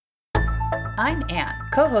I'm Anne,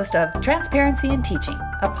 co-host of Transparency in Teaching,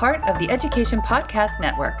 a part of the Education Podcast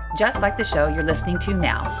Network, just like the show you're listening to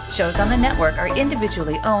now. Shows on the network are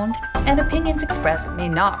individually owned, and opinions expressed may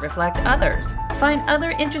not reflect others. Find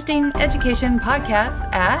other interesting education podcasts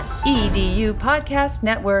at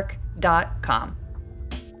edupodcastnetwork.com.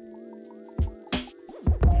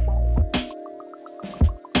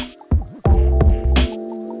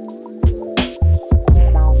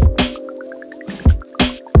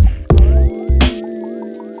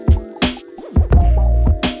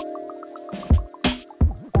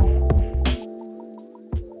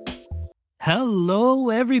 Hello,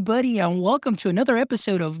 everybody, and welcome to another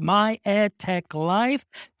episode of My Ed Tech Live.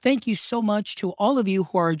 Thank you so much to all of you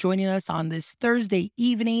who are joining us on this Thursday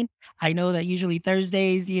evening. I know that usually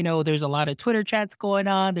Thursdays, there's a lot of Twitter chats going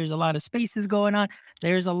on. There's a lot of spaces going on.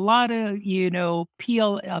 There's a lot of,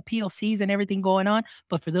 PLCs and everything going on.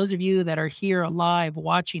 But for those of you that are here live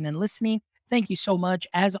watching and listening, thank you so much,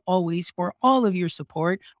 as always, for all of your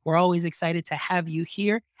support. We're always excited to have you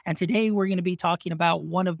here. And today we're going to be talking about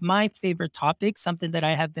one of my favorite topics, something that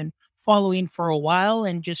I have been following for a while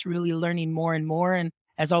and just really learning more and more. And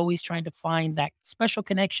as always, trying to find that special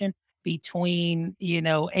connection between,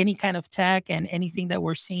 any kind of tech and anything that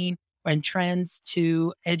we're seeing and trends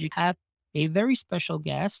to educate. Have a very special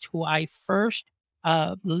guest who I first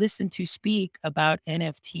listened to speak about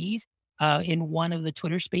NFTs in one of the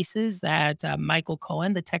Twitter spaces that Michael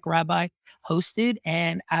Cohen, the tech rabbi, hosted.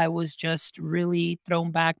 And I was just really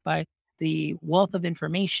thrown back by the wealth of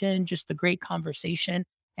information, just the great conversation,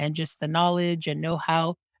 and just the knowledge and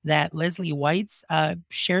know-how that Leslie Whites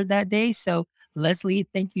shared that day. So Leslie,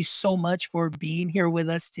 thank you so much for being here with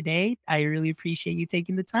us today. I really appreciate you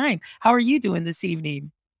taking the time. How are you doing this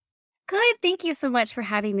evening? Good. Thank you so much for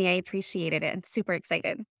having me. I appreciated it. I'm super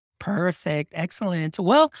excited. Perfect. Excellent.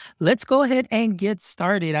 Well, let's go ahead and get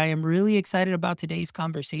started. I am really excited about today's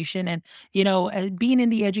conversation. And, being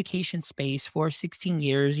in the education space for 16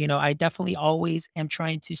 years, I definitely always am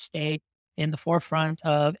trying to stay in the forefront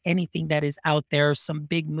of anything that is out there, some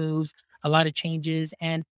big moves, a lot of changes.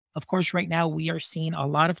 And of course, right now we are seeing a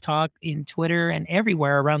lot of talk in Twitter and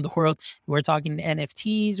everywhere around the world. We're talking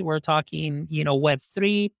NFTs, we're talking,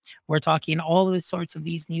 Web3, we're talking all of the sorts of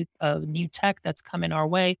these new tech that's coming our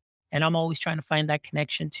way, and I'm always trying to find that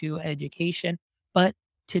connection to education. But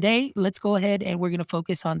today, let's go ahead and we're going to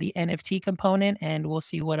focus on the NFT component, and we'll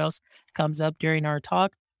see what else comes up during our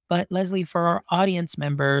talk. But Leslie, for our audience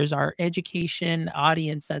members, our education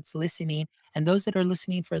audience that's listening, and those that are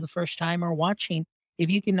listening for the first time or watching, if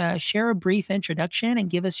you can share a brief introduction and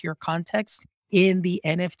give us your context in the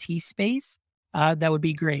NFT space, that would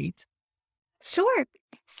be great. Sure.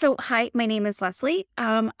 So, hi, my name is Leslie.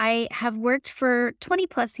 I have worked for 20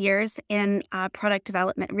 plus years in product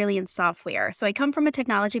development, really in software. So, I come from a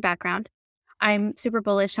technology background. I'm super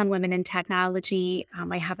bullish on women in technology.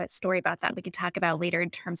 I have a story about that we could talk about later in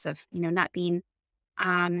terms of, not being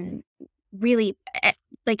um, really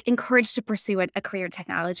like encouraged to pursue a career in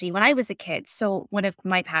technology when I was a kid. So, one of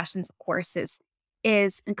my passions, of course,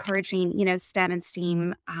 is encouraging, STEM and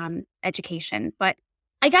STEAM education. But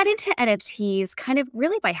I got into NFTs kind of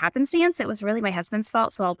really by happenstance. It was really my husband's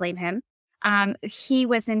fault, so I'll blame him. He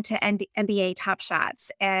was into NBA Top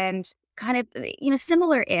Shots and kind of,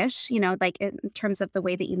 similar-ish, like in terms of the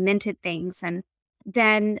way that you minted things, and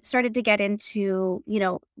then started to get into,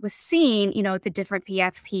 was seeing, the different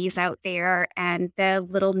PFPs out there, and the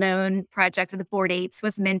little known project of the Bored Apes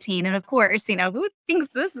was minting. And of course, who thinks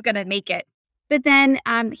this is going to make it? But then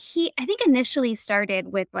he, I think, initially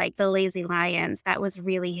started with like the Lazy Lions. That was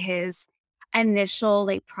really his initial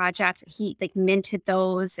like project. He like minted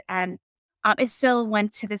those, and it still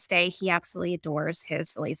went to this day. He absolutely adores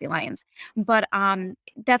his Lazy Lions. But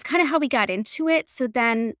that's kind of how we got into it. So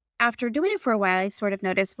then after doing it for a while, I sort of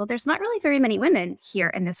noticed, well, there's not really very many women here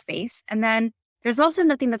in this space. And then there's also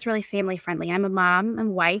nothing that's really family friendly. I'm a mom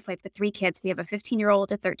and wife. I have 3 kids. We have a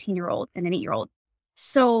 15-year-old, a 13-year-old, and an 8-year-old.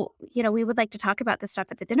 So, we would like to talk about this stuff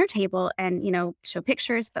at the dinner table and, show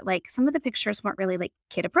pictures, but like some of the pictures weren't really like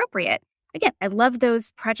kid appropriate. Again, I love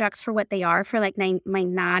those projects for what they are for like my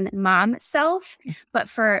non-mom self, but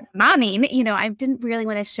for momming, I didn't really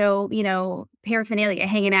want to show, paraphernalia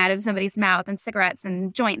hanging out of somebody's mouth and cigarettes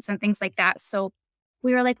and joints and things like that. So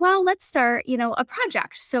we were like, well, let's start, a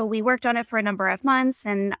project. So we worked on it for a number of months,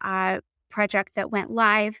 and a project that went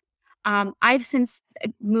live. I've since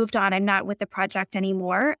moved on. I'm not with the project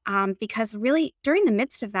anymore because really during the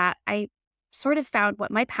midst of that, I sort of found what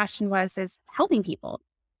my passion was is helping people.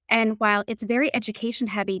 And while it's very education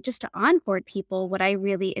heavy just to onboard people, what I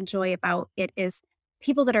really enjoy about it is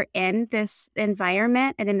people that are in this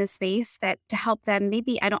environment and in this space that to help them.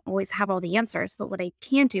 Maybe I don't always have all the answers, but what I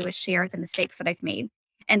can do is share the mistakes that I've made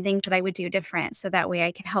and things that I would do different. So that way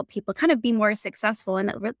I can help people kind of be more successful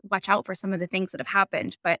and watch out for some of the things that have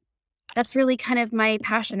happened. But that's really kind of my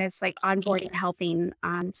passion is like onboarding, helping.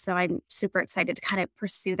 So I'm super excited to kind of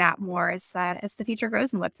pursue that more as the future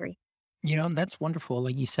grows in Web3. That's wonderful.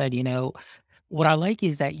 Like you said, what I like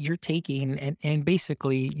is that you're taking and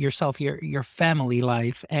basically yourself, your family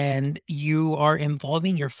life, and you are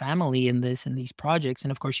involving your family in this in these projects.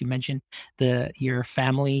 And of course, you mentioned your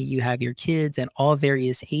family, you have your kids and all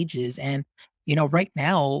various ages. And right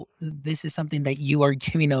now, this is something that you are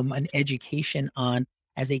giving them an education on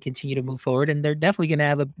as they continue to move forward. And they're definitely gonna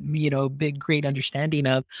have a big, great understanding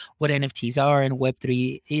of what NFTs are and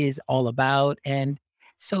Web3 is all about. And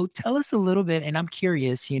so tell us a little bit, and I'm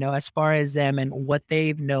curious, as far as them and what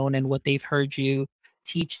they've known and what they've heard you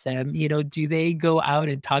teach them, do they go out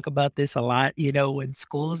and talk about this a lot, in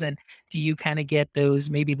schools? And do you kind of get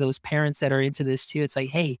maybe those parents that are into this too? It's like,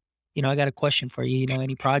 hey, I got a question for you,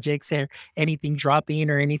 any projects or anything dropping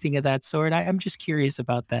or anything of that sort? I'm just curious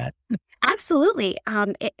about that. Absolutely.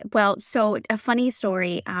 Well, so a funny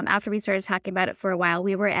story. After we started talking about it for a while,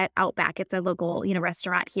 we were at Outback. It's a local,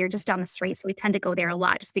 restaurant here just down the street. So we tend to go there a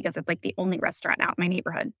lot just because it's like the only restaurant out in my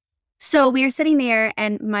neighborhood. So we were sitting there,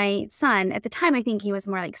 and my son, at the time, I think he was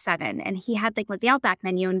more like 7, and he had like the Outback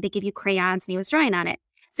menu, and they give you crayons, and he was drawing on it.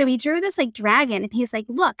 So he drew this like dragon, and he's like,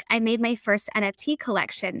 "Look, I made my first NFT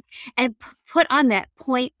collection," and put on that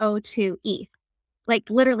point oh 0.02 ETH. Like,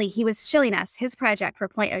 literally, he was shilling us his project for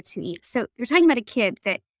point oh 0.02 ETH. So you're talking about a kid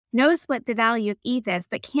that knows what the value of ETH is,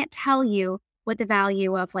 but can't tell you what the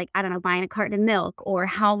value of, like, I don't know, buying a carton of milk or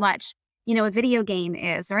how much, a video game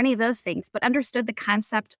is or any of those things, but understood the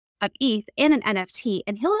concept of ETH in an NFT.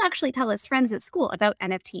 And he'll actually tell his friends at school about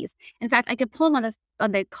NFTs. In fact, I could pull him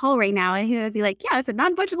on the call right now, and he would be like, "Yeah, it's a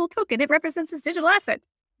non-fungible token. It represents his digital asset."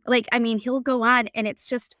 Like, I mean, he'll go on, and it's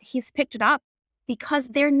just he's picked it up because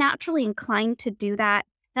they're naturally inclined to do that.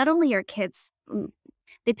 Not only are kids,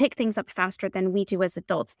 they pick things up faster than we do as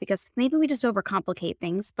adults because maybe we just overcomplicate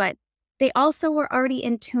things, but they also were already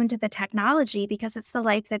in tune to the technology because it's the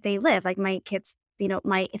life that they live. Like my kids,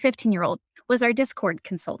 my 15-year-old was our Discord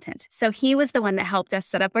consultant. So he was the one that helped us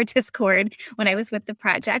set up our Discord when I was with the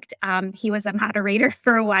project. He was a moderator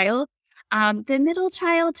for a while. The middle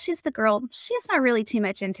child, she's the girl. She's not really too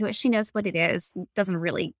much into it. She knows what it is, doesn't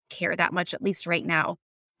really care that much, at least right now.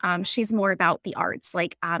 She's more about the arts,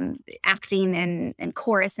 like acting and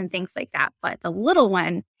chorus and things like that. But the little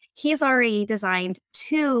one, he's already designed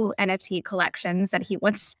 2 NFT collections that he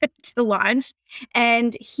wants to launch.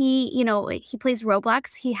 And he plays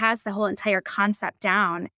Roblox. He has the whole entire concept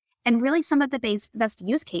down. And really some of the best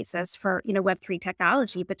use cases for, Web3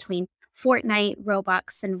 technology between Fortnite,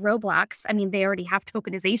 Robux, and Roblox. I mean, they already have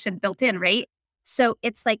tokenization built in, right? So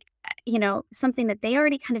it's like, something that they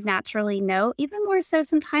already kind of naturally know, even more so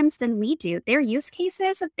sometimes than we do. Their use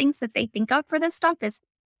cases of things that they think of for this stuff is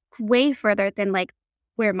way further than like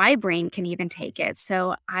where my brain can even take it.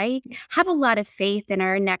 So I have a lot of faith in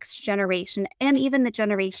our next generation and even the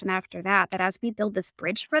generation after that, that as we build this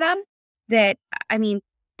bridge for them, that, I mean,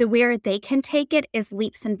 the where they can take it is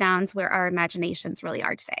leaps and bounds where our imaginations really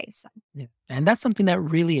are today. So Yeah. And that's something that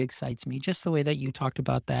really excites me, just the way that you talked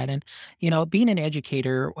about that. And, being an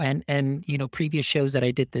educator and, previous shows that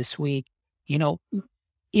I did this week, you know,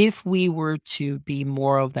 if we were to be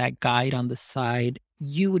more of that guide on the side,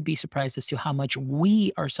 you would be surprised as to how much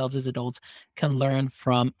we ourselves as adults can learn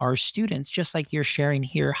from our students, just like you're sharing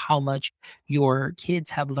here, how much your kids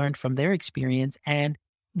have learned from their experience. And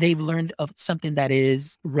they've learned of something that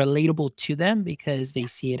is relatable to them because they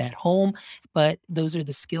see it at home. But those are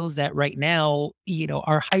the skills that right now,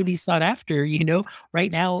 are highly sought after.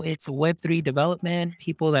 Right now it's Web3 development,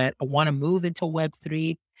 people that want to move into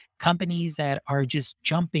Web3, companies that are just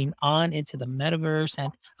jumping on into the metaverse,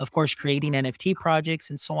 and of course creating NFT projects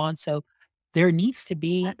and so on. So there needs to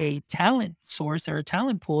be a talent source or a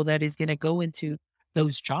talent pool that is going to go into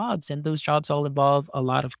those jobs, and those jobs all involve a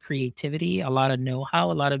lot of creativity, a lot of know-how,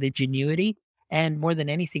 a lot of ingenuity, and more than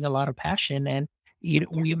anything, a lot of passion. And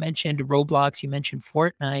you mentioned Roblox, you mentioned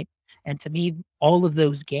Fortnite, and to me all of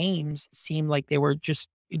those games seem like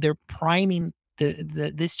they're priming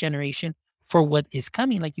this generation for what is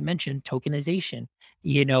coming. Like you mentioned, tokenization,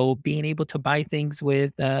 being able to buy things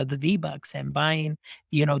with the V-Bucks and buying,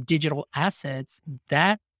 digital assets.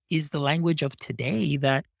 That is the language of today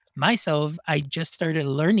that myself, I just started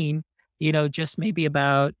learning, just maybe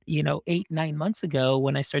about, 8, 9 months ago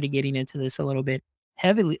when I started getting into this a little bit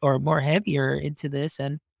heavily or more heavier into this.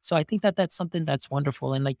 And So I think that that's something that's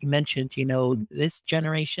wonderful. And like you mentioned, this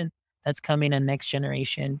generation that's coming and next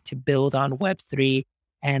generation to build on Web3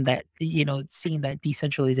 and that, seeing that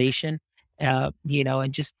decentralization, and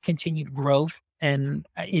just continued growth. And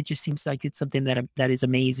it just seems like it's something that is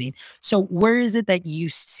amazing. So where is it that you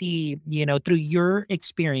see, through your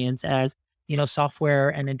experience as, software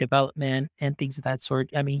and in development and things of that sort?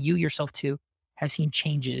 I mean, you yourself too have seen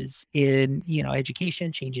changes in,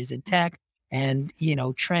 education, changes in tech and,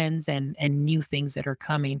 trends and new things that are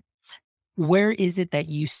coming. Where is it that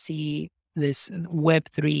you see this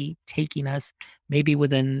Web3 taking us maybe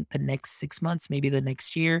within the next 6 months, maybe the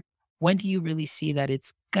next year? When do you really see that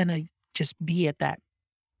it's gonna just be at that,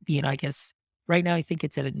 I guess right now I think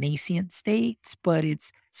it's at a nascent state, but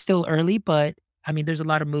it's still early. But I mean, there's a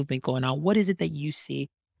lot of movement going on. What is it that you see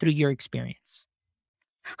through your experience?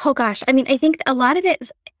 Oh gosh, I mean, I think a lot of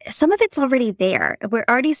some of it's already there. We're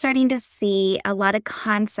already starting to see a lot of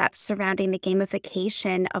concepts surrounding the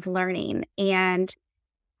gamification of learning. And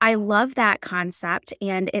I love that concept.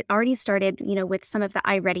 And it already started, with some of the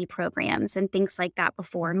iReady programs and things like that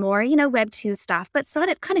before, more, Web 2 stuff, but sort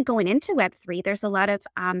of kind of going into Web 3. There's a lot of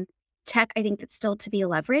tech, I think, that's still to be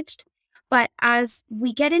leveraged. But as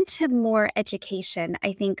we get into more education,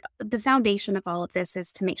 I think the foundation of all of this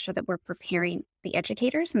is to make sure that we're preparing the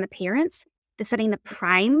educators and the parents, the setting the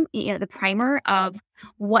primer of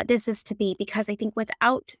what this is to be. Because I think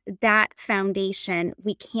without that foundation,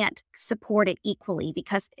 we can't support it equally.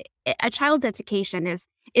 Because a child's education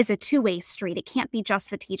is a two-way street. It can't be just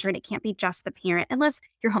the teacher and it can't be just the parent, unless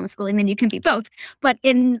you're homeschooling, then you can be both. But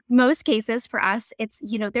in most cases for us, it's,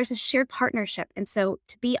 there's a shared partnership. And so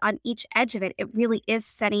to be on each edge of it, it really is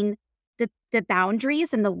setting the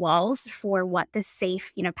boundaries and the walls for what the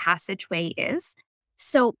safe, passageway is.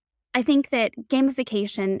 So I think that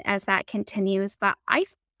gamification as that continues, but I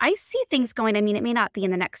see things going. I mean, it may not be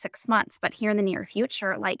in the next 6 months, but here in the near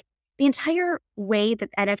future, like the entire way that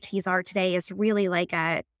NFTs are today is really like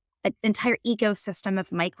an entire ecosystem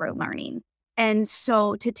of micro learning. And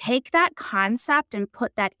so to take that concept and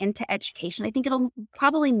put that into education, I think it'll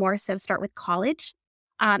probably more so start with college,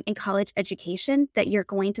 in college education, that you're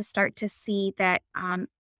going to start to see that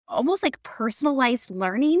almost like personalized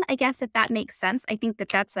learning, I guess, if that makes sense. I think that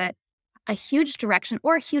that's a huge direction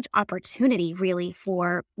or a huge opportunity really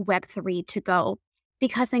for Web3 to go.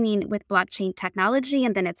 Because I mean, with blockchain technology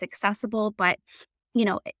and then it's accessible, but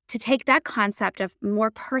to take that concept of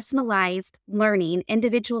more personalized learning,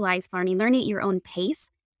 individualized learning at your own pace,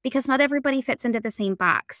 because not everybody fits into the same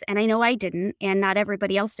box. And I know I didn't, and not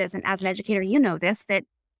everybody else does. And as an educator, you know this, that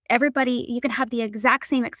you can have the exact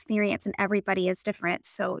same experience and everybody is different.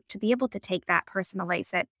 So to be able to take that,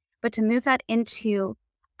 personalize it, but to move that into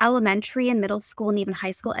elementary and middle school and even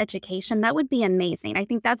high school education, that would be amazing. I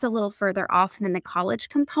think that's a little further off than the college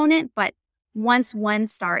component, but once one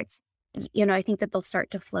starts, I think that they'll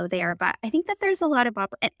start to flow there. But I think that there's a lot of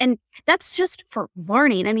and that's just for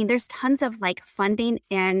learning. I mean, there's tons of like funding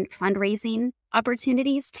and fundraising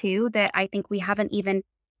opportunities too that I think we haven't even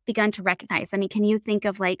begun to recognize. I mean, can you think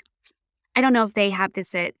of like, I don't know if they have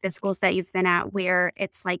this at the schools that you've been at, where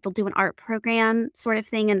it's like they'll do an art program sort of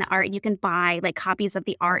thing, and the art, you can buy like copies of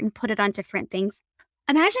the art and put it on different things.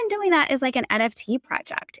 Imagine doing that as like an NFT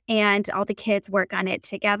project and all the kids work on it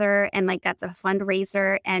together, and like that's a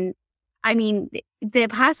fundraiser. And I mean, the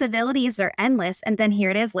possibilities are endless. And then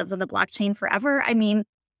here it is, lives on the blockchain forever. I mean,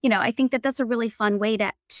 I think that that's a really fun way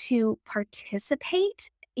to participate,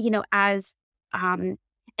 as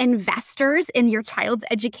investors in your child's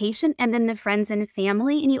education, and then the friends and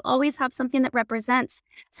family. And you always have something that represents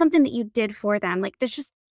something that you did for them. Like there's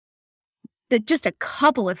just a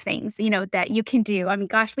couple of things, that you can do. I mean,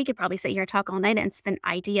 gosh, we could probably sit here and talk all night and spin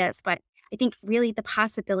ideas, but I think really the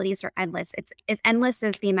possibilities are endless. It's as endless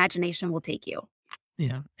as the imagination will take you.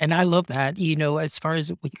 Yeah. And I love that, as far as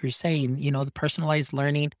what you're saying, the personalized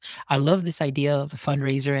learning. I love this idea of the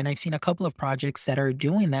fundraiser. And I've seen a couple of projects that are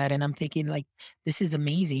doing that. And I'm thinking, like, this is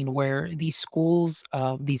amazing where these schools,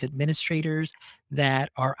 these administrators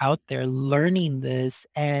that are out there learning this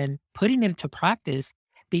and putting it into practice.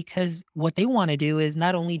 Because what they want to do is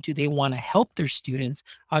not only do they want to help their students,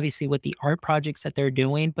 obviously with the art projects that they're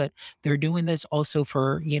doing, but they're doing this also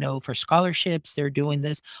for, for scholarships. They're doing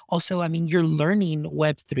this also, I mean, you're learning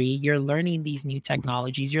Web3, you're learning these new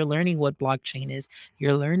technologies, you're learning what blockchain is,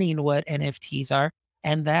 you're learning what NFTs are.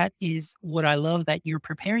 And that is what I love, that you're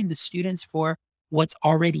preparing the students for what's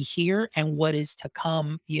already here and what is to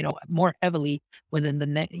come, more heavily within the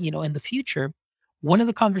next, in the future. One of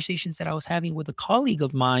the conversations that I was having with a colleague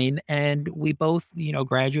of mine, and we both,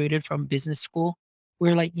 graduated from business school,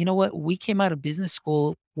 we're like, you know what? We came out of business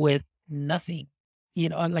school with nothing.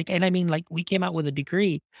 and I mean, like, we came out with a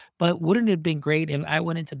degree, but wouldn't it have been great if I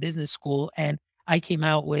went into business school and I came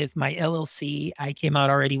out with my LLC? I came out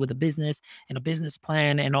already with a business and a business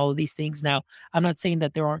plan and all of these things. Now, I'm not saying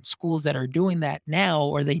that there aren't schools that are doing that now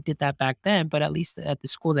or they did that back then, but at least at the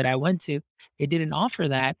school that I went to, it didn't offer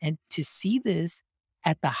that. And to see this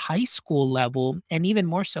at the high school level, and even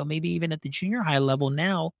more so, maybe even at the junior high level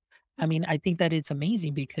now, I mean, I think that it's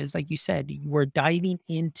amazing because, like you said, we're diving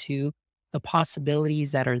into the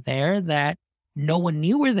possibilities that are there that no one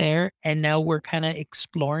knew were there. And now we're kind of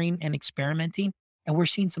exploring and experimenting and we're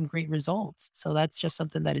seeing some great results. So that's just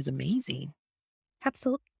something that is amazing.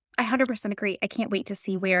 Absolutely. I 100% agree. I can't wait to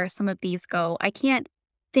see where some of these go. I can't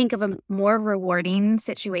think of a more rewarding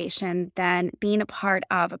situation than being a part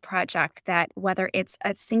of a project that, whether it's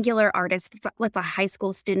a singular artist, let's a high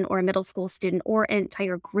school student or a middle school student or an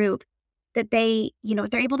entire group, that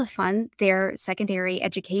they're able to fund their secondary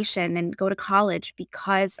education and go to college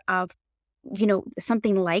because of,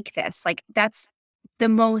 something like this. Like, that's the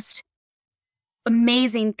most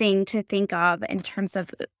amazing thing to think of in terms of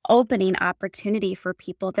opening opportunity for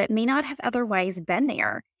people that may not have otherwise been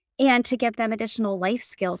there, and to give them additional life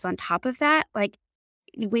skills on top of that. Like,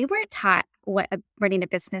 we weren't taught what running a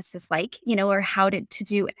business is like, or how to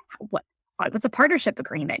do it. What's a partnership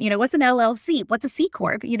agreement? What's an LLC? What's a C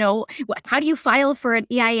corp? How do you file for an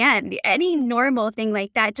EIN? Any normal thing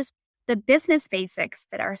like that. Just the business basics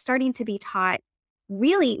that are starting to be taught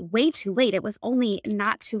really way too late. It was only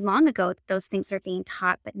not too long ago that those things are being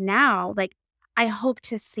taught, but now, like, I hope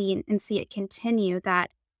to see it continue, that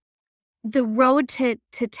the road to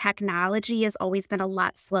technology has always been a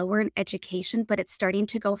lot slower in education, but it's starting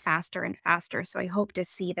to go faster and faster. So I hope to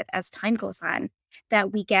see that as time goes on,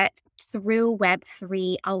 that we get through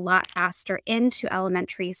Web3 a lot faster into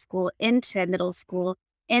elementary school, into middle school,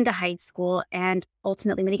 into high school, and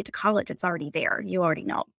ultimately when you get to college, it's already there. You already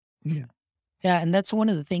know. Yeah. Yeah, and that's one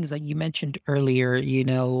of the things that you mentioned earlier.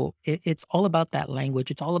 It's all about that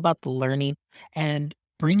language. It's all about the learning and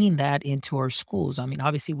bringing that into our schools. I mean,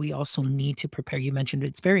 obviously, we also need to prepare. You mentioned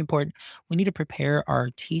it's very important. We need to prepare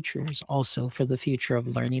our teachers also for the future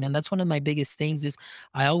of learning, and that's one of my biggest things. Is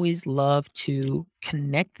I always love to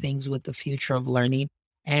connect things with the future of learning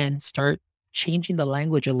and start changing the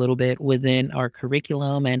language a little bit within our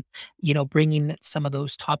curriculum and bringing some of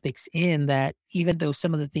those topics in that, even though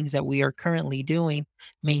some of the things that we are currently doing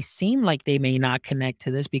may seem like they may not connect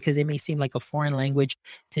to this because it may seem like a foreign language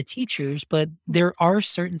to teachers, but there are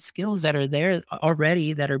certain skills that are there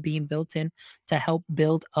already that are being built in to help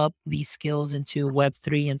build up these skills into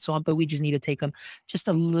Web3 and so on. But we just need to take them just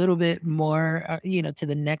a little bit more, to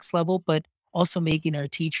the next level, but also making our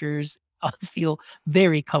teachers feel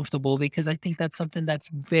very comfortable because I think that's something that's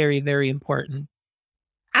very, very important.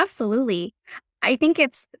 Absolutely. I think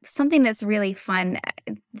it's something that's really fun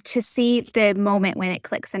to see the moment when it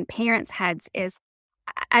clicks in parents' heads is,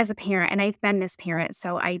 as a parent, and I've been this parent,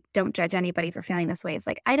 so I don't judge anybody for feeling this way. It's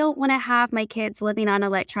like, I don't want to have my kids living on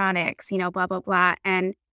electronics, blah, blah, blah.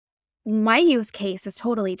 And my use case has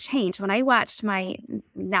totally changed. When I watched my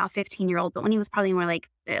now 15-year-old, but when he was probably more like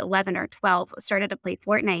 11 or 12, started to play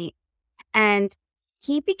Fortnite, and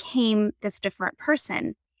he became this different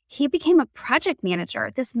person. He became a project manager,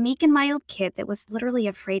 this meek and mild kid that was literally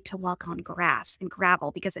afraid to walk on grass and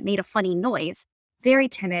gravel because it made a funny noise, very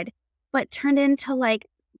timid, but turned into, like,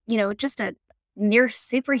 just a near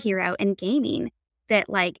superhero in gaming. That,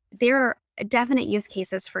 like, there are definite use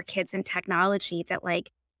cases for kids in technology that, like,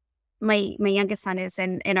 my youngest son is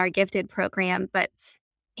in our gifted program, but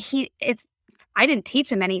it's I didn't teach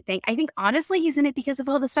him anything. I think honestly he's in it because of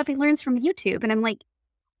all the stuff he learns from YouTube. And I'm like,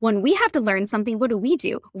 when we have to learn something, what do? We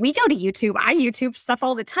go to YouTube. I YouTube stuff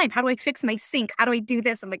all the time. How do I fix my sink? How do I do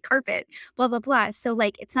this on my carpet? Blah, blah, blah. So,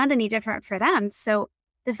 like, it's not any different for them. So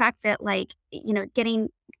the fact that, like, getting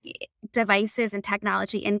devices and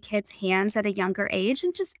technology in kids' hands at a younger age,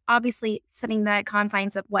 and just obviously setting the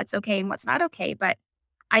confines of what's okay and what's not okay. But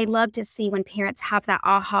I love to see when parents have that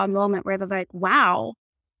aha moment where they're like, wow,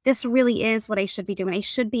 this really is what I should be doing. I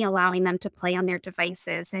should be allowing them to play on their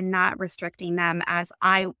devices and not restricting them as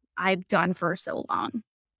I've done for so long.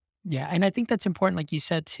 Yeah, and I think that's important, like you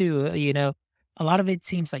said too. A lot of it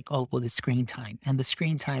seems like, oh, well, the screen time and the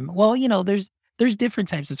screen time. Well, there's different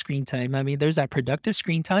types of screen time. I mean, there's that productive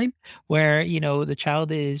screen time where the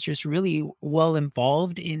child is just really well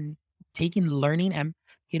involved in taking learning and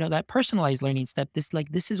that personalized learning step.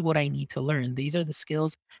 This is what I need to learn. These are the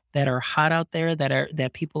skills that are hot out there,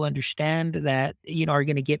 that people understand, that are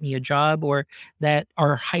going to get me a job, or that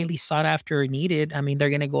are highly sought after or needed. I mean, they're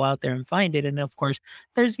going to go out there and find it. And of course,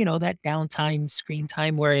 there's that downtime, screen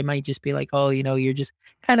time, where it might just be like, oh, you're just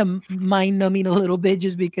kind of mind numbing a little bit,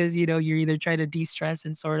 just because you're either trying to de-stress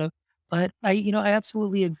and sort of. But I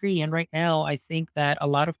absolutely agree. And right now, I think that a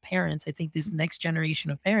lot of parents, I think this next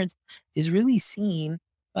generation of parents is really seeing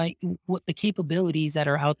like what the capabilities that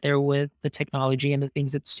are out there with the technology and the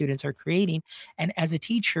things that students are creating. And as a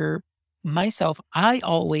teacher myself, I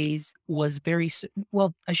always was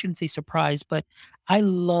well, I shouldn't say surprised, but I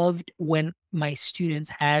loved when my students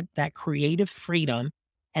had that creative freedom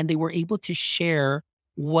and they were able to share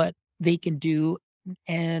what they can do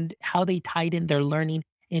and how they tied in their learning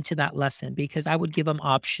into that lesson, because I would give them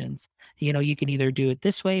options. You can either do it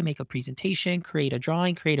this way, make a presentation, create a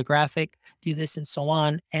drawing, create a graphic, do this, and so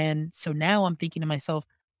on. And so now I'm thinking to myself,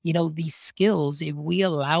 these skills, if we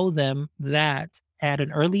allow them that at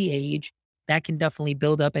an early age, that can definitely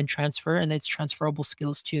build up and transfer. And it's transferable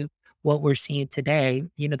skills to what we're seeing today,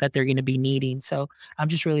 that they're going to be needing. So I'm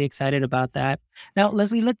just really excited about that. Now,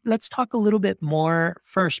 Leslie, let's talk a little bit more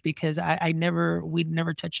first, because we'd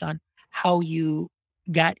never touched on how you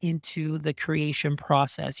got into the creation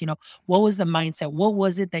process. What was the mindset? What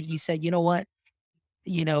was it that you said, what,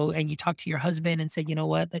 and you talked to your husband and said,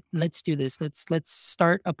 what, let's do this. Let's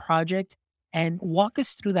start a project, and walk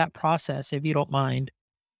us through that process, if you don't mind.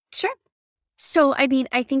 Sure. So, I mean,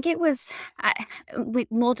 I think it was, we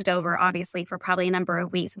molded over obviously for probably a number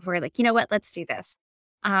of weeks before we're like, you know what, let's do this.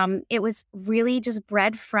 It was really just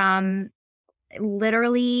bred from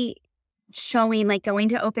literally showing, like going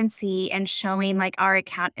to OpenSea and showing like our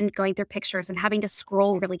account and going through pictures and having to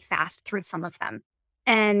scroll really fast through some of them.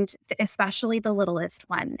 And especially the littlest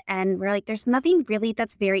one. And we're like, there's nothing really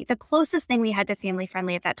the closest thing we had to family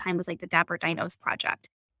friendly at that time was like the Dapper Dinos project.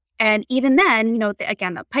 And even then,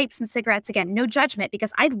 again, the pipes and cigarettes, again, no judgment,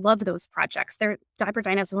 because I love those projects. Dapper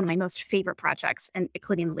Dinos is one of my most favorite projects, and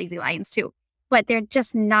including the Lazy Lions too. But they're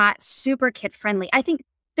just not super kid friendly. I think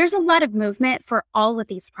there's a lot of movement for all of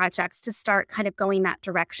these projects to start kind of going that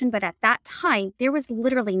direction. But at that time, there was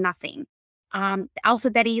literally nothing. The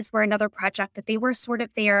Alphabetties were another project that they were sort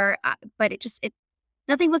of there, but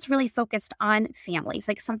nothing was really focused on families,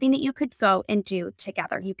 like something that you could go and do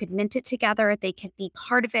together. You could mint it together, they could be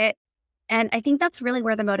part of it. And I think that's really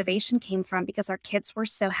where the motivation came from, because our kids were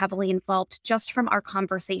so heavily involved just from our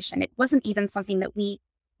conversation. It wasn't even something that we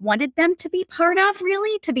wanted them to be part of,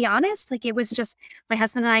 really, to be honest. Like, it was just my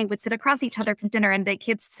husband and I would sit across each other for dinner, and the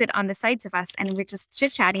kids sit on the sides of us, and we're just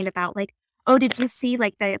chit chatting about, like, oh, did you see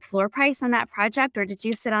like the floor price on that project? Or did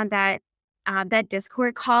you sit on that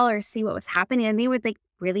Discord call or see what was happening? And they were like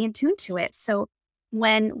really in tune to it. So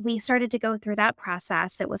when we started to go through that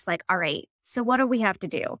process, it was like, all right, so what do we have to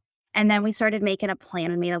do? And then we started making a plan.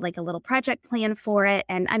 We made like a little project plan for it.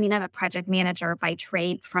 And I mean, I'm a project manager by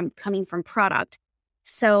trade, from coming from product.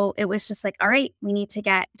 So it was just like, all right, we need to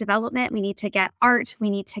get development, we need to get art, we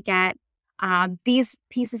need to get these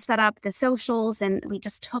pieces set up, the socials. And we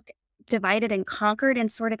just divided and conquered,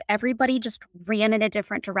 and sort of everybody just ran in a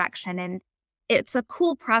different direction. And it's a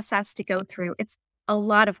cool process to go through. It's a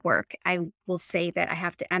lot of work. I will say that I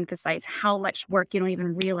have to emphasize how much work you don't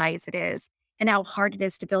even realize it is, and how hard it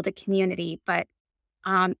is to build a community. But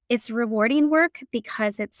it's rewarding work,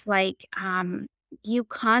 because it's like you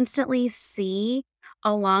constantly see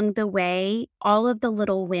along the way all of the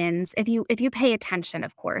little wins. If you pay attention,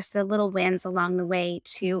 of course, the little wins along the way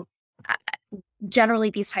to uh, generally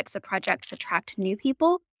these types of projects attract new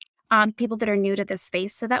people, people that are new to this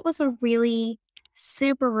space. So that was a really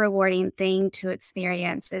super rewarding thing to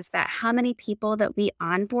experience, is that how many people that we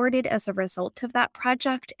onboarded as a result of that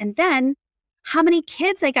project. And then how many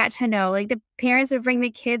kids I got to know. Like, the parents would bring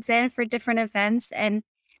the kids in for different events, and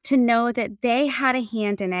to know that they had a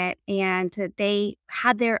hand in it, and that they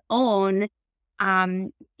had their own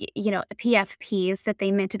PFPs that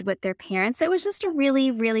they minted with their parents. It was just a really,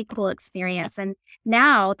 really cool experience. And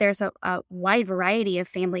now there's a wide variety of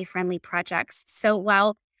family friendly projects. So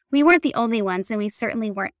while we weren't the only ones, and we certainly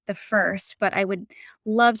weren't the first, but I would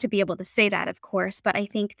love to be able to say that, of course. But I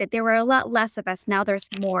think that there were a lot less of us. Now there's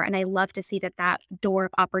more. And I love to see that door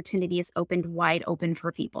of opportunity is opened wide open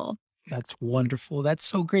for people. That's wonderful. That's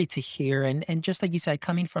so great to hear. And just like you said,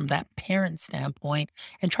 coming from that parent standpoint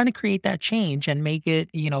and trying to create that change and make it,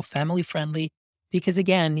 family friendly. Because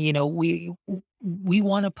again, we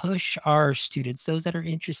want to push our students, those that are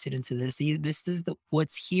interested into this. This is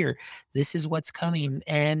what's here. This is what's coming,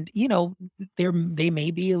 and they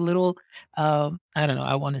may be a little, I don't know.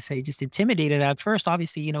 I want to say just intimidated at first.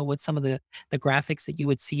 Obviously, with some of the graphics that you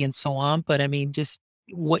would see and so on. But I mean, just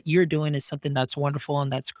what you're doing is something that's wonderful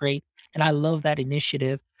and that's great. And I love that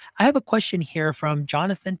initiative. I have a question here from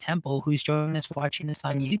Jonathan Temple, who's joining us watching us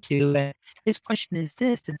on YouTube. And his question is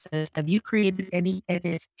this: it says, have you created any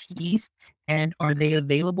NFTs and are they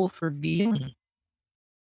available for viewing?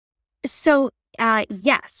 So,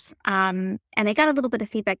 yes. And I got a little bit of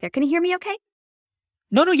feedback there. Can you hear me okay?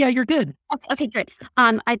 No, no, yeah, you're good. Okay, good.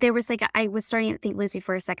 There was like I was starting to think lose you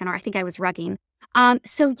for a second, or I think I was rugging.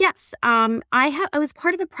 So yes, I was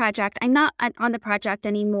part of the project. I'm not on the project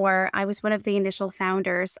anymore. I was one of the initial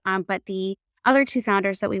founders, but the other two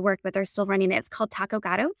founders that we worked with are still running it. It's called Taco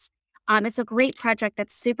Gatos. It's a great project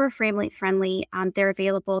that's super family friendly. They're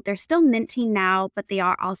available. They're still minting now, but they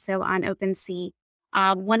are also on OpenSea.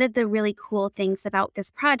 One of the really cool things about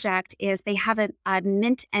this project is they have a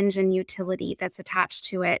mint engine utility that's attached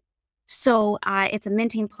to it. So it's a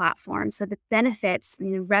minting platform. So the benefits,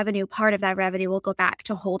 revenue, part of that revenue will go back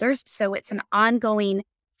to holders. So it's an ongoing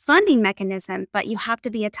funding mechanism, but you have to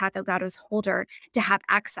be a Taco Gatos holder to have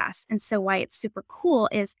access. And so why it's super cool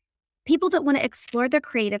is people that want to explore the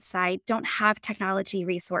creative side don't have technology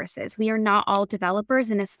resources. We are not all developers,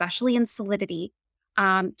 and especially in Solidity,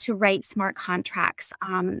 to write smart contracts.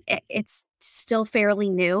 It's still fairly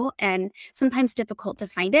new and sometimes difficult to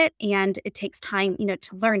find it, and it takes time,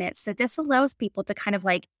 to learn it. So this allows people to kind of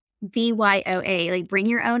like BYOA, like bring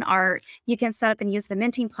your own art. You can set up and use the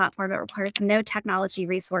minting platform. It requires no technology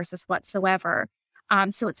resources whatsoever.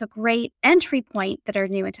 So it's a great entry point that are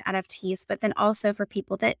new into NFTs, but then also for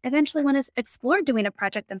people that eventually want to explore doing a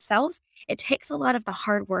project themselves, it takes a lot of the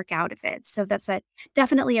hard work out of it. So that's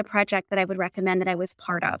definitely a project that I would recommend that I was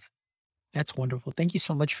part of. That's wonderful. Thank you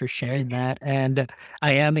so much for sharing that. And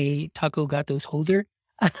I am a Taco Gatos holder.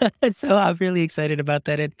 So I'm really excited about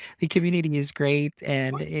that. And the community is great.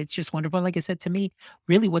 And it's just wonderful. Like I said, to me,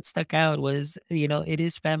 really what stuck out was, it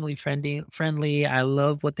is family friendly. I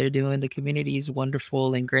love what they're doing. The community is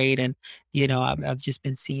wonderful and great. And, I've just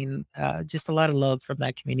been seeing just a lot of love from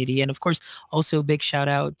that community. And of course, also big shout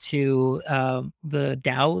out to the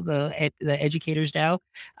DAO, the Educators DAO,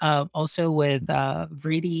 also with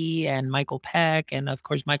Vridi and Michael Peck, and of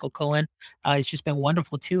course Michael Cohen. It's just been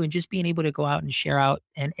wonderful too, and just being able to go out and share out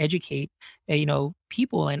and educate,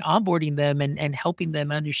 people and onboarding them and helping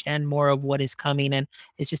them understand more of what is coming. And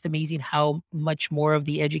it's just amazing how much more of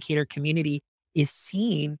the educator community is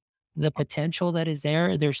seeing the potential that is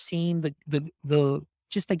there. They're seeing the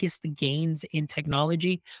just I guess the gains in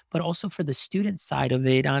technology, but also for the student side of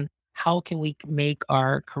it on how can we make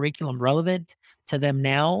our curriculum relevant to them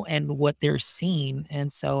now and what they're seeing.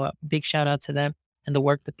 And so, big shout out to them and the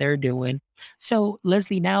work that they're doing. So,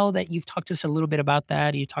 Leslie, now that you've talked to us a little bit about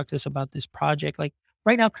that, you talked to us about this project. Like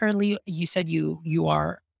right now, currently, you said you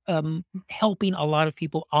are helping a lot of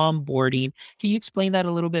people onboarding. Can you explain that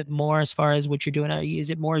a little bit more as far as what you're doing? Is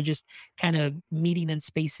it more just kind of meeting in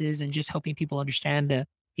spaces and just helping people understand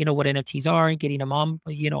what NFTs are and getting them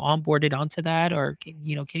onboarded onto that, or can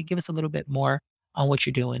you give us a little bit more on what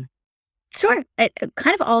you're doing? Sure,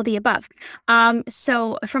 kind of all the above.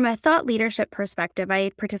 So, from a thought leadership perspective, I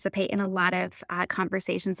participate in a lot of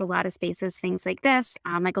conversations, a lot of spaces, things like this.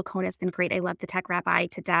 Michael Cohen has been great. I love the Tech Rabbi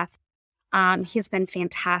to death. He's been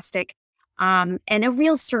fantastic, and a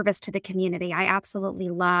real service to the community. I absolutely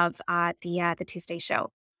love the Tuesday show.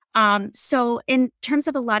 So in terms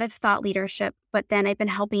of a lot of thought leadership, but then I've been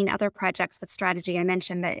helping other projects with strategy. I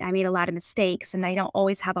mentioned that I made a lot of mistakes and I don't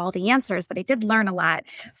always have all the answers, but I did learn a lot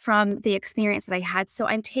from the experience that I had. So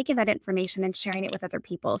I'm taking that information and sharing it with other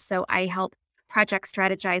people. So I help project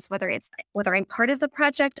strategize, whether I'm part of the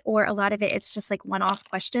project or a lot of it's just like one-off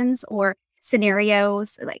questions or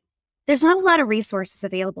scenarios. Like there's not a lot of resources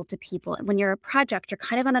available to people. And when you're a project, you're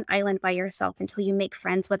kind of on an island by yourself until you make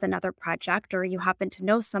friends with another project or you happen to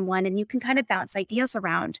know someone and you can kind of bounce ideas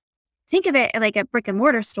around. Think of it like a brick and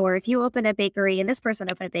mortar store. If you open a bakery and this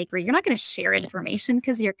person opened a bakery, you're not going to share information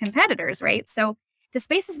because you're competitors, right? So the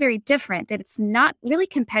space is very different, that it's not really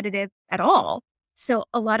competitive at all. So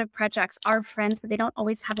a lot of projects are friends, but they don't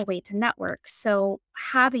always have a way to network. So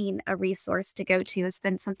having a resource to go to has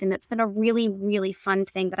been something that's been a really, really fun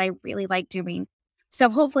thing that I really like doing. So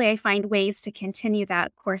hopefully I find ways to continue that.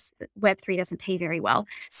 Of course, Web3 doesn't pay very well.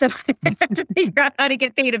 So I have to figure out how to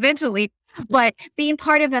get paid eventually. But being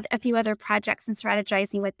part of a few other projects and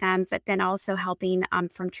strategizing with them, but then also helping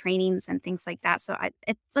from trainings and things like that. So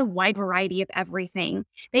it's a wide variety of everything.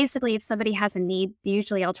 Basically, if somebody has a need,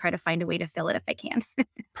 usually I'll try to find a way to fill it if I can.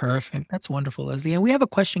 Perfect. That's wonderful, Leslie. And we have a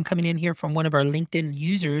question coming in here from one of our LinkedIn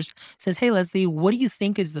users. It says, "Hey Leslie, what do you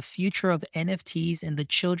think is the future of NFTs in the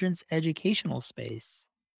children's educational space?"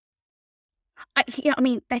 Yeah, I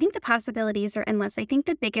mean, I think the possibilities are endless. I think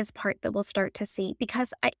the biggest part that we'll start to see,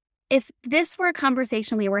 because if this were a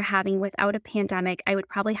conversation we were having without a pandemic, I would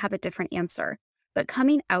probably have a different answer. But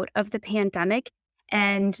coming out of the pandemic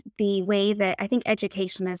and the way that I think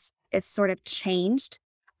education is sort of changed,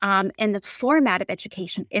 and the format of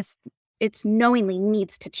education is it's knowingly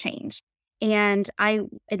needs to change. And I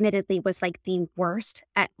admittedly was like the worst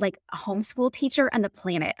at like a homeschool teacher on the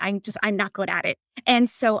planet. I'm not good at it. And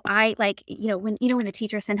so I like, when the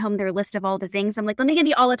teachers send home their list of all the things, I'm like, let me give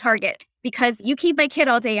you all a target because you keep my kid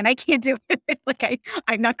all day and I can't do it. Like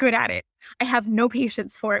I'm not good at it. I have no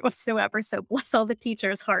patience for it whatsoever. So bless all the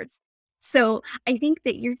teachers' hearts. So I think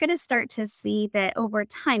that you're going to start to see that over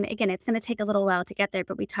time, again, it's going to take a little while to get there,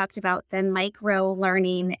 but we talked about the micro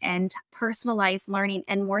learning and personalized learning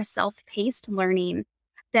and more self-paced learning,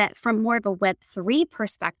 that from more of a Web3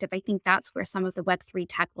 perspective, I think that's where some of the Web3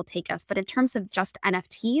 tech will take us. But in terms of just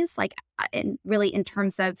NFTs, like, and really in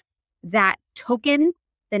terms of that token,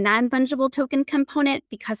 the non-fungible token component,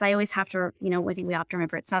 because I always have to, I think we have to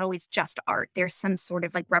remember it's not always just art. There's some sort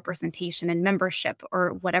of like representation and membership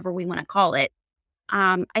or whatever we want to call it.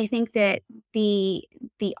 I think that the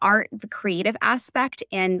art, the creative aspect,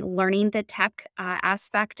 and learning the tech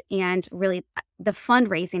aspect, and really the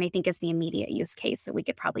fundraising, I think, is the immediate use case that we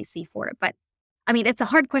could probably see for it. But I mean, it's a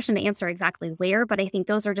hard question to answer exactly where, but I think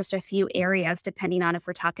those are just a few areas, depending on if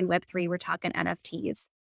we're talking Web3, we're talking NFTs.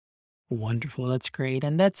 Wonderful. That's great.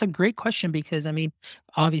 And that's a great question because I mean,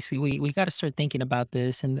 obviously we got to start thinking about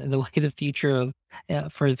this and the way the future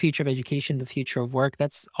of for the future of education, the future of work.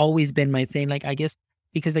 That's always been my thing. Like I guess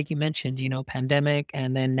because like you mentioned, pandemic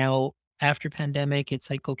and then now after pandemic, it's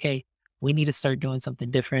like, okay, we need to start doing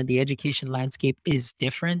something different. The education landscape is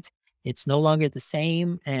different. It's no longer the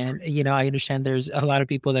same. And, I understand there's a lot of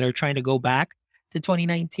people that are trying to go back to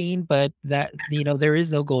 2019, but that, there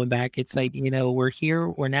is no going back. It's like, we're here,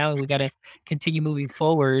 we're now, and we got to continue moving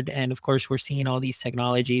forward. And of course, we're seeing all these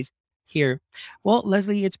technologies here. Well,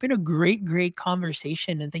 Leslie, it's been a great, great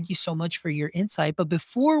conversation. And thank you so much for your insight. But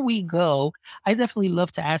before we go, I definitely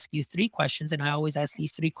love to ask you three questions. And I always ask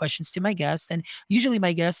these three questions to my guests. And usually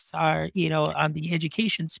my guests are, on the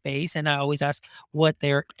education space. And I always ask what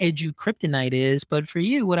their edu kryptonite is. But for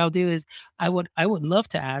you, what I'll do is I would love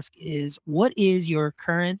to ask is what is your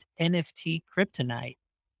current NFT kryptonite?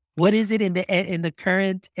 What is it in the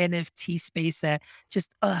current NFT space that just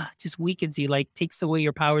weakens you, like takes away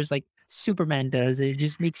your powers like Superman does? It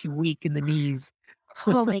just makes you weak in the knees.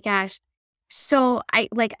 Oh my gosh. So I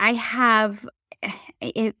have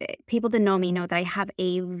people that know me know that I have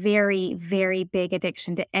a very, very big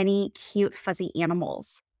addiction to any cute, fuzzy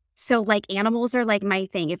animals. So like animals are like my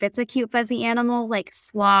thing. If it's a cute, fuzzy animal, like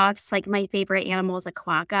sloths, like my favorite animal is a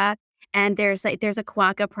quokka. And there's a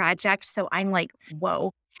quokka project. So I'm like,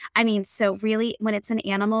 whoa. I mean, so really when it's an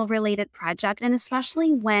animal related project, and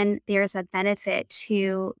especially when there's a benefit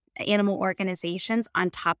to animal organizations on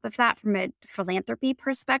top of that from a philanthropy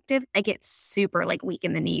perspective, I get super like weak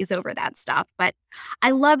in the knees over that stuff. But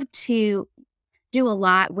I love to do a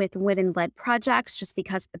lot with women led projects just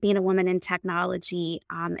because being a woman in technology,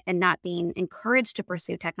 and not being encouraged to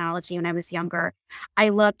pursue technology when I was younger, I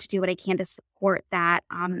love to do what I can to support that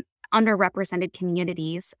underrepresented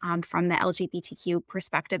communities from the LGBTQ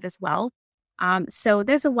perspective as well. So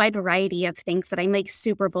there's a wide variety of things that I'm like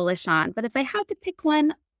super bullish on. But if I had to pick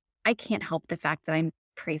one, I can't help the fact that I'm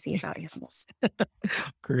crazy about animals.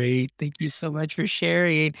 Great. Thank you so much for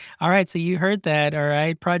sharing. All right. So you heard that. All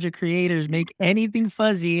right. Project creators make anything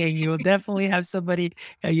fuzzy and you'll definitely have somebody,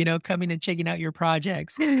 coming and checking out your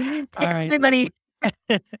projects. All Tell right. everybody.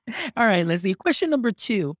 All right, Leslie. Question number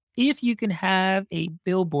two. If you can have a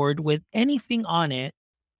billboard with anything on it,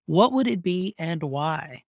 what would it be and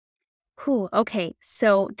why? Cool. Okay.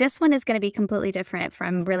 So this one is going to be completely different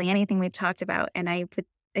from really anything we've talked about. And I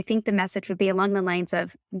think the message would be along the lines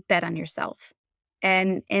of bet on yourself.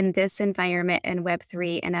 And in this environment and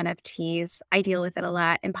Web3 and NFTs, I deal with it a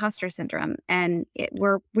lot, imposter syndrome. And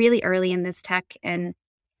we're really early in this tech. And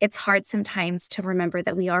it's hard sometimes to remember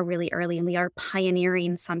that we are really early and we are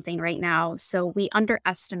pioneering something right now. So we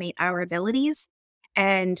underestimate our abilities.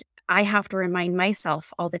 And I have to remind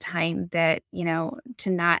myself all the time that, to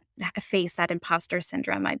not face that imposter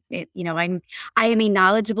syndrome. I am a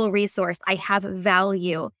knowledgeable resource. I have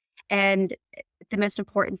value. And the most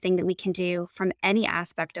important thing that we can do from any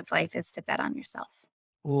aspect of life is to bet on yourself.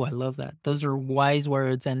 Oh, I love that. Those are wise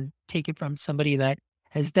words, and take it from somebody that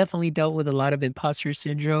has definitely dealt with a lot of imposter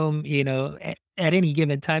syndrome, at any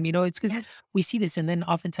given time. It's because Yes. we see this, and then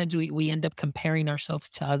oftentimes we end up comparing ourselves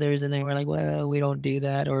to others, and then we're like, well, we don't do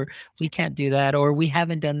that, or we can't do that, or we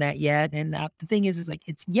haven't done that yet. And the thing is like,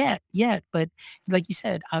 it's yet, but like you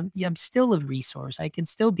said, I'm still a resource. I can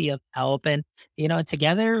still be of help, and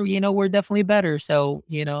together, we're definitely better. So,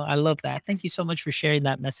 I love that. Thank you so much for sharing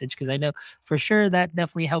that message, because I know for sure that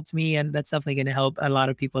definitely helped me, and that's definitely going to help a lot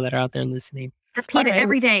of people that are out there listening. All Repeat it right.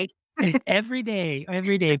 every day. Every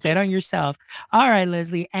day, bet on yourself. All right,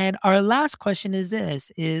 Leslie. And our last question is this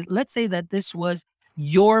is let's say that this was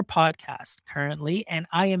your podcast currently, and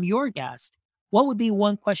I am your guest. What would be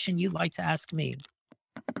one question you'd like to ask me?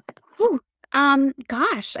 Whew.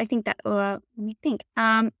 Gosh, I think that, let me think.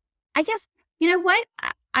 I guess, you know what?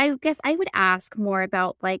 I guess I would ask more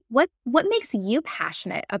about like what makes you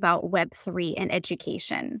passionate about Web3 and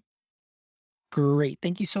education? Great.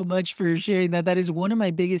 Thank you so much for sharing that. That is one of my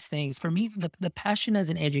biggest things for me, the passion as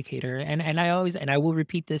an educator. And I always, and I will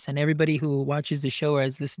repeat this, and everybody who watches the show or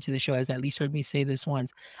has listened to the show has at least heard me say this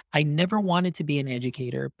once. I never wanted to be an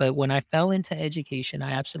educator, but when I fell into education,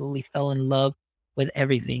 I absolutely fell in love with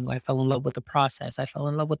everything. I fell in love with the process. I fell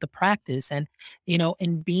in love with the practice. And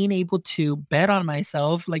being able to bet on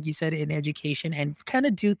myself, like you said, in education, and kind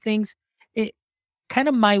of do things. Kind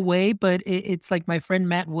of my way, but it's like my friend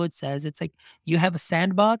Matt Wood says, it's like you have a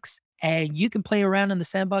sandbox and you can play around in the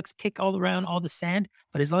sandbox, kick all around all the sand,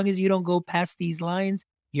 but as long as you don't go past these lines,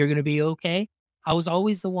 you're going to be okay. I was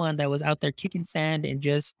always the one that was out there kicking sand and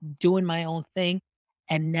just doing my own thing.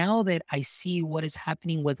 And now that I see what is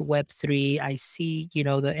happening with Web3, I see, the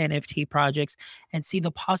NFT projects and see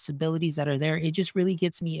the possibilities that are there. It just really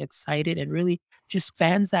gets me excited and really just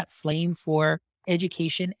fans that flame for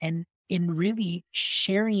education, and in really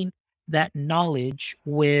sharing that knowledge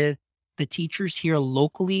with the teachers here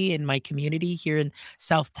locally in my community here in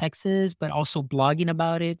South Texas, but also blogging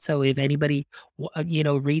about it. So if anybody,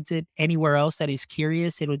 reads it anywhere else that is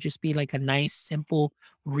curious, it'll just be like a nice, simple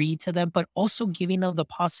read to them, but also giving them the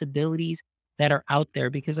possibilities that are out there.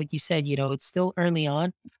 Because, like you said, it's still early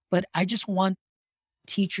on, but I just want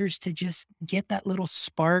teachers to just get that little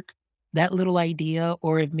spark, that little idea,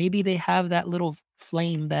 or if maybe they have that little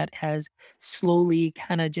flame that has slowly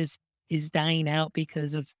kind of just is dying out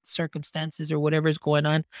because of circumstances or whatever's going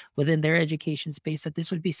on within their education space, that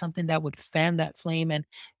this would be something that would fan that flame, and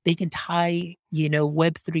they can tie,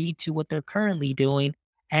 Web3 to what they're currently doing,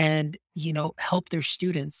 and, help their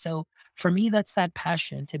students. So for me, that's that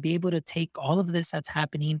passion to be able to take all of this that's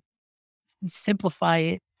happening, simplify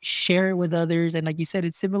it, share it with others. And like you said,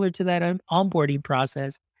 it's similar to that onboarding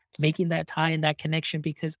process, making that tie and that connection,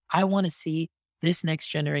 because I want to see this next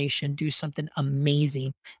generation do something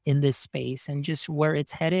amazing in this space, and just where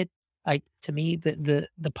it's headed. Like, to me, the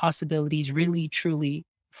possibilities really truly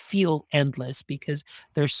feel endless because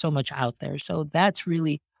there's so much out there. So that's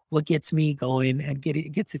really what gets me going and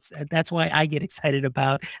that's why I get excited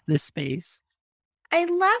about this space. I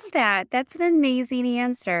love that. That's an amazing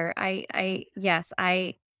answer. Yes,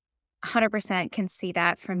 I 100% can see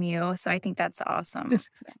that from you. So I think that's awesome.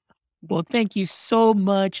 Well, thank you so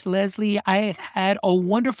much, Leslie. I have had a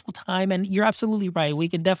wonderful time, and you're absolutely right. We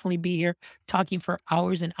could definitely be here talking for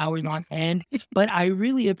hours and hours on end. But I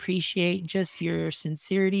really appreciate just your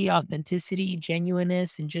sincerity, authenticity,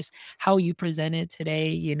 genuineness, and just how you presented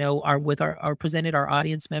today. Our presented our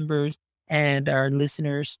audience members and our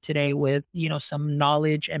listeners today with some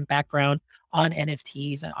knowledge and background on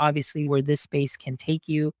NFTs, and obviously where this space can take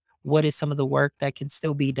you, what is some of the work that can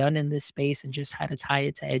still be done in this space, and just how to tie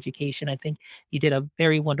it to education. I think you did a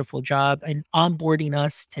very wonderful job in onboarding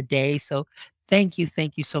us today. So thank you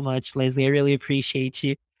so much, Leslie. I really appreciate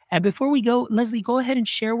you. And before we go, Leslie, go ahead and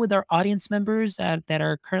share with our audience members that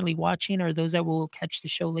are currently watching, or those that will catch the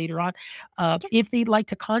show later on, if they'd like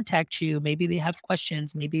to contact you. Maybe they have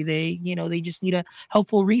questions. Maybe they just need a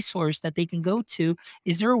helpful resource that they can go to.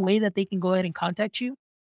 Is there a way that they can go ahead and contact you?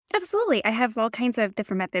 Absolutely. I have all kinds of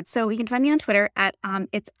different methods. So you can find me on Twitter at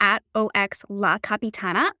it's at OX La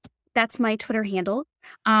Capitana. That's my Twitter handle.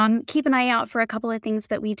 Keep an eye out for a couple of things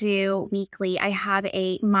that we do weekly. I have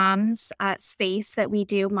a moms space that we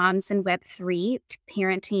do, moms in Web3,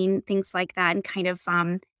 parenting, things like that, and kind of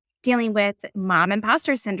dealing with mom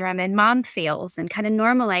imposter syndrome and mom fails and kind of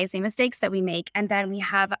normalizing mistakes that we make. And then we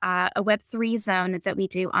have a Web3 zone that we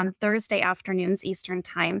do on Thursday afternoons Eastern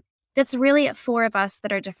time. That's really four of us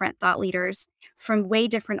that are different thought leaders from way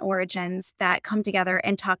different origins that come together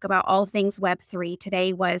and talk about all things Web3.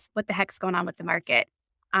 Today was what the heck's going on with the market.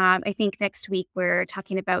 I think next week we're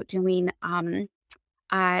talking about doing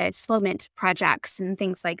slow mint projects and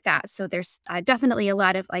things like that. So there's definitely a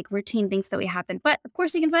lot of like routine things that we happen. But of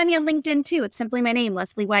course, you can find me on LinkedIn too. It's simply my name,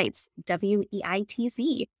 Leslie Weitz,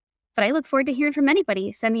 Weitz. But I look forward to hearing from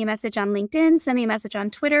anybody. Send me a message on LinkedIn, send me a message on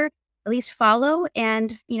Twitter, at least follow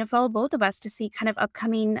and, follow both of us to see kind of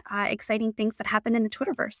upcoming exciting things that happen in the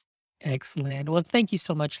Twitterverse. Excellent. Well, thank you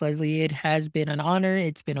so much, Leslie. It has been an honor.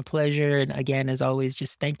 It's been a pleasure. And again, as always,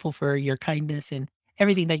 just thankful for your kindness and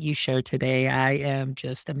everything that you shared today. I am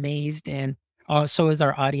just amazed. And so is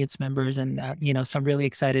our audience members. And, so I'm really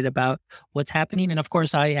excited about what's happening. And of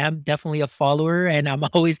course, I am definitely a follower and I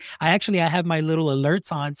have my little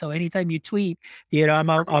alerts on. So anytime you tweet,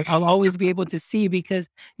 I'll always be able to see because,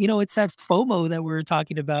 it's that FOMO that we're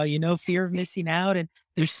talking about, fear of missing out. And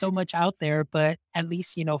there's so much out there, but at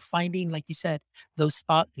least, finding, like you said, those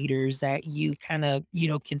thought leaders that you kind of,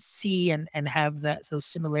 can see and have those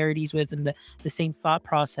similarities with and the same thought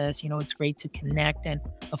process, it's great to connect and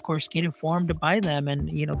of course get informed by them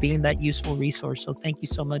and, being that useful resource. So thank you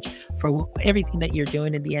so much for everything that you're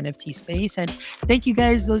doing in the NFT space. And thank you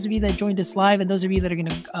guys, those of you that joined us live and those of you that are going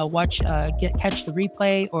to catch the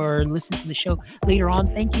replay or listen to the show later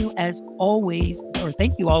on. Thank you always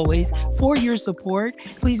for your support.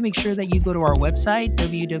 Please make sure that you go to our website,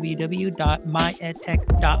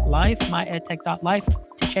 www.myedtech.life,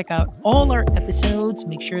 to check out all our episodes.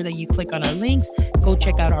 Make sure that you click on our links, go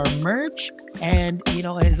check out our merch. And,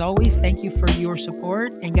 as always, thank you for your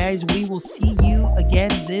support. And guys, we will see you again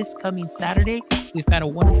this coming Saturday. We've got a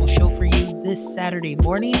wonderful show for you this Saturday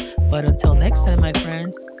morning. But until next time, my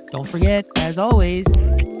friends, don't forget, as always,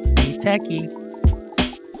 stay techie.